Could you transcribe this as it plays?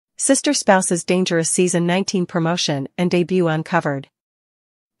Sister Spouses Dangerous Season 19 Promotion and Debut Uncovered.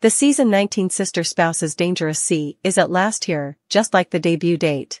 The Season 19 Sister Spouses Dangerous C is at last here, just like the debut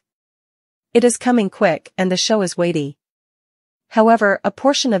date. It is coming quick and the show is weighty. However, a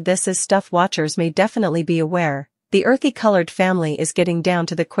portion of this is stuff watchers may definitely be aware. The earthy-colored family is getting down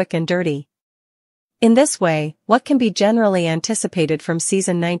to the quick and dirty. In this way, what can be generally anticipated from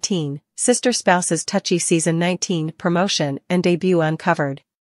Season 19, Sister Spouses Touchy Season 19 Promotion and Debut Uncovered.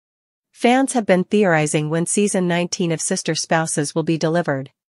 Fans have been theorizing when Season 19 of Sister Spouses will be delivered.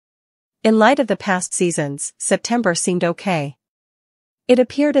 In light of the past seasons, September seemed okay. It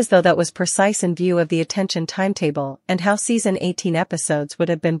appeared as though that was precise in view of the attention timetable and how Season 18 episodes would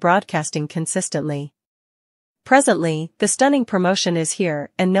have been broadcasting consistently. Presently, the stunning promotion is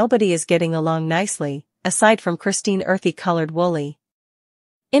here and nobody is getting along nicely, aside from Christine Earthy-Colored Woolley.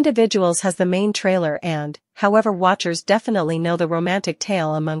 Individuals has the main trailer and, however watchers definitely know the romantic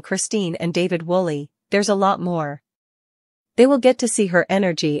tale among Christine and David Woolley, there's a lot more. They will get to see her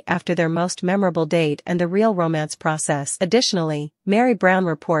energy after their most memorable date and the real romance process. Additionally, Meri Brown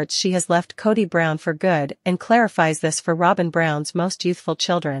reports she has left Kody Brown for good and clarifies this for Robin Brown's most youthful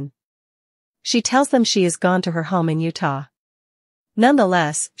children. She tells them she is gone to her home in Utah.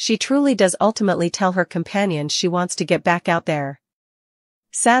 Nonetheless, she truly does ultimately tell her companions she wants to get back out there.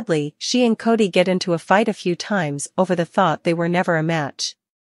 Sadly, she and Kody get into a fight a few times over the thought they were never a match.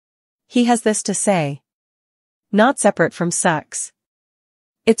 He has this to say. Not separate from sex.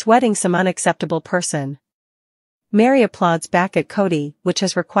 It's wedding some unacceptable person. Meri applauds back at Kody, which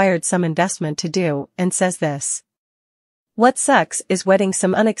has required some investment to do, and says this. What sucks is wedding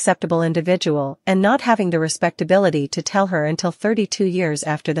some unacceptable individual and not having the respectability to tell her until 32 years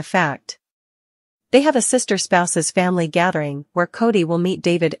after the fact. They have a Sister Spouses family gathering where Kody will meet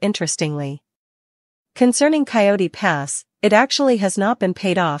David interestingly. Concerning Coyote Pass, it actually has not been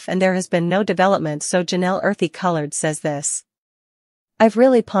paid off and there has been no development, so Janelle Earthy-Colored says this. I've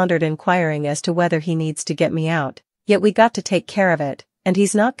really pondered inquiring as to whether he needs to get me out, yet we got to take care of it, and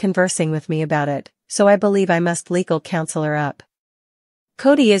he's not conversing with me about it, so I believe I must legal counsel her up.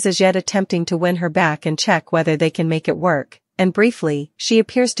 Kody is as yet attempting to win her back and check whether they can make it work, and briefly, she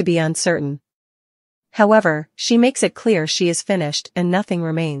appears to be uncertain. However, she makes it clear she is finished and nothing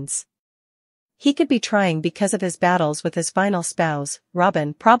remains. He could be trying because of his battles with his final spouse,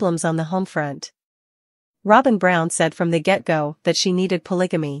 Robin. Problems on the home front. Robin Brown said from the get-go that she needed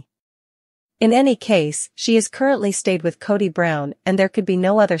polygamy. In any case, she is currently stayed with Kody Brown and there could be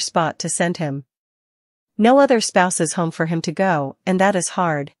no other spot to send him. No other spouse's home for him to go, and that is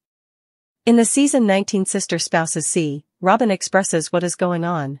hard. In the Season 19 Sister Spouses C, Robin expresses what is going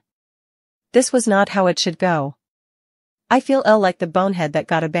on. This was not how it should go. I feel ill like the bonehead that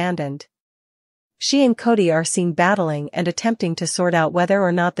got abandoned. She and Kody are seen battling and attempting to sort out whether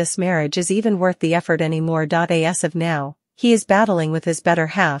or not this marriage is even worth the effort anymore. As of now, he is battling with his better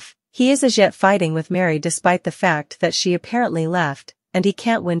half, he is as yet fighting with Meri despite the fact that she apparently left, and he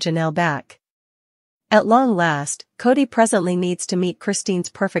can't win Janelle back. At long last, Kody presently needs to meet Christine's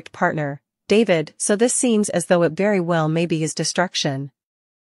perfect partner, David, so this seems as though it very well may be his destruction.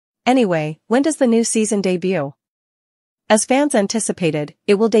 Anyway, when does the new season debut? As fans anticipated,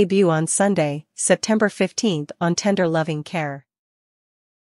 it will debut on Sunday, September 15th on Tender Loving Care.